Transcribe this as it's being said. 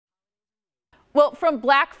Well, from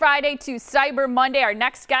Black Friday to Cyber Monday, our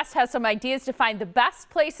next guest has some ideas to find the best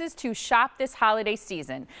places to shop this holiday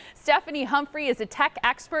season. Stephanie Humphrey is a tech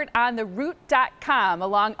expert on theroot.com,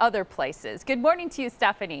 along other places. Good morning to you,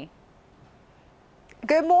 Stephanie.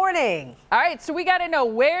 Good morning. All right, so we got to know,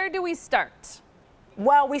 where do we start?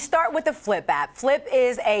 Well, we start with the Flip app. Flip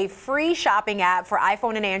is a free shopping app for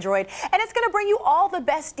iPhone and Android, and it's going to bring you all the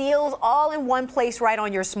best deals all in one place right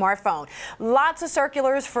on your smartphone. Lots of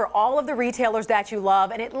circulars for all of the retailers that you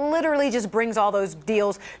love, and it literally just brings all those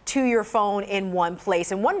deals to your phone in one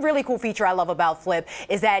place. And one really cool feature I love about Flip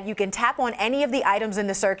is that you can tap on any of the items in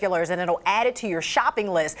the circulars, and it'll add it to your shopping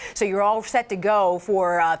list, so you're all set to go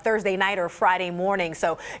for Thursday night or Friday morning.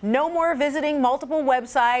 So no more visiting multiple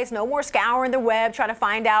websites, no more scouring the web, trying to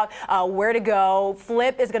find out where to go.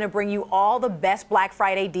 Flip is going to bring you all the best Black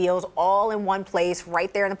Friday deals all in one place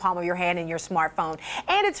right there in the palm of your hand in your smartphone.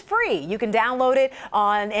 And it's free. You can download it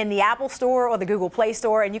in the Apple Store or the Google Play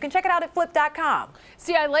Store, and you can check it out at flip.com.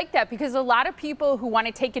 See, I like that because a lot of people who want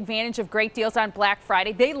to take advantage of great deals on Black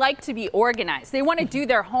Friday, they like to be organized. They want to do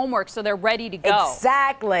their homework so they're ready to go.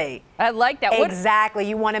 Exactly. I like that. Exactly.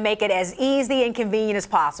 You want to make it as easy and convenient as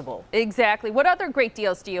possible. Exactly. What other great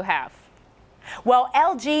deals do you have? Well,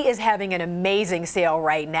 LG is having an amazing sale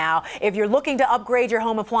right now. If you're looking to upgrade your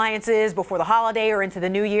home appliances before the holiday or into the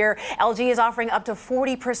new year, LG is offering up to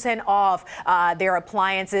 40% off their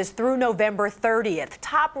appliances through November 30th.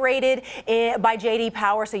 Top rated by JD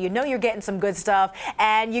Power, so you know you're getting some good stuff.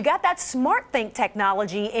 And you got that SmartThink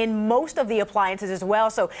technology in most of the appliances as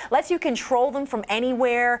well, so lets you control them from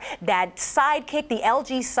anywhere. That Sidekick, the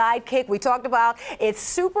LG Sidekick we talked about, it's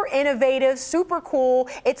super innovative, super cool.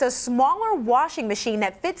 It's a smaller washing machine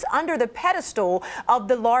that fits under the pedestal of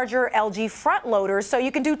the larger LG front loaders, so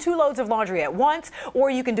you can do 2 loads of laundry at once, or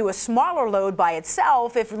you can do a smaller load by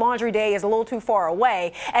itself if laundry day is a little too far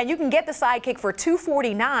away. And you can get the Sidekick for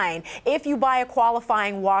 $249 if you buy a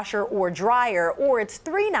qualifying washer or dryer, or it's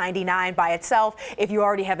 $399 by itself if you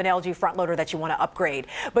already have an LG front loader that you want to upgrade.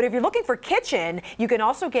 But if you're looking for kitchen, you can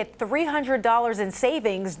also get $300 in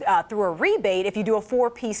savings through a rebate if you do a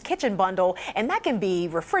 4-piece kitchen bundle, and that can be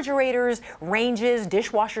refrigerators, ranges,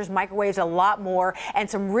 dishwashers, microwaves, a lot more, and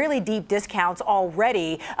some really deep discounts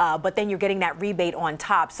already, but then you're getting that rebate on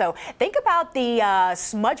top. So think about the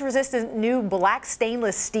smudge-resistant new black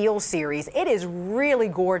stainless steel series. It is really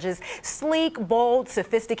gorgeous, sleek, bold,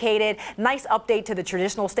 sophisticated, nice update to the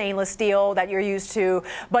traditional stainless steel that you're used to.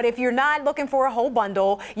 But if you're not looking for a whole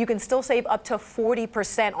bundle, you can still save up to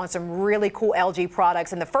 40% on some really cool LG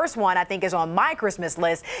products. And the first one I think is on my Christmas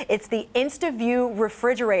list. It's the InstaView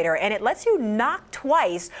refrigerator, and it lets you knock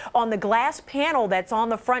twice on the glass panel that's on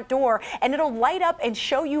the front door, and it'll light up and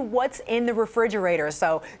show you what's in the refrigerator.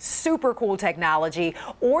 So super cool technology.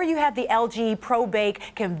 Or you have the LG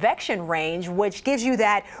ProBake convection range, which gives you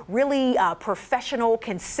that really professional,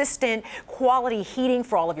 consistent quality heating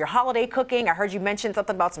for all of your holiday cooking. I heard you mention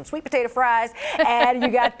something about some sweet potato fries. And you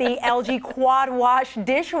got the LG Quad Wash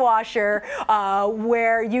dishwasher,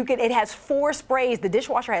 where you can, it has 4 sprays. The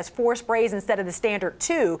dishwasher has 4 sprays instead of the standard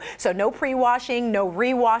 2. So no pre-washing, no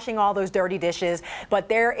re-washing all those dirty dishes. But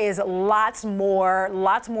there is lots more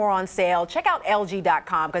on sale. Check out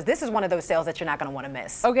LG.com, because this is one of those sales that you're not going to want to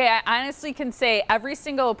miss. Okay, I honestly can say every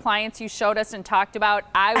single appliance you showed us and talked about,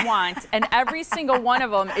 I want, and every single one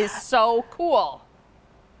of them is so cool.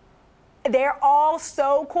 They're all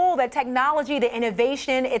so cool. The technology, the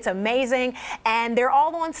innovation, it's amazing. And they're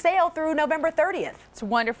all on sale through November 30th. It's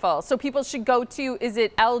wonderful. So people should go to, is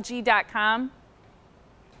it LG.com?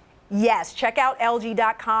 Yes, check out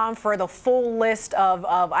LG.com for the full list of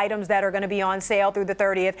items that are going to be on sale through the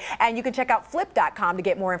 30th. And you can check out Flip.com to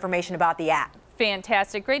get more information about the app.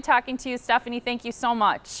 Fantastic. Great talking to you, Stephanie. Thank you so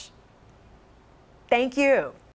much. Thank you.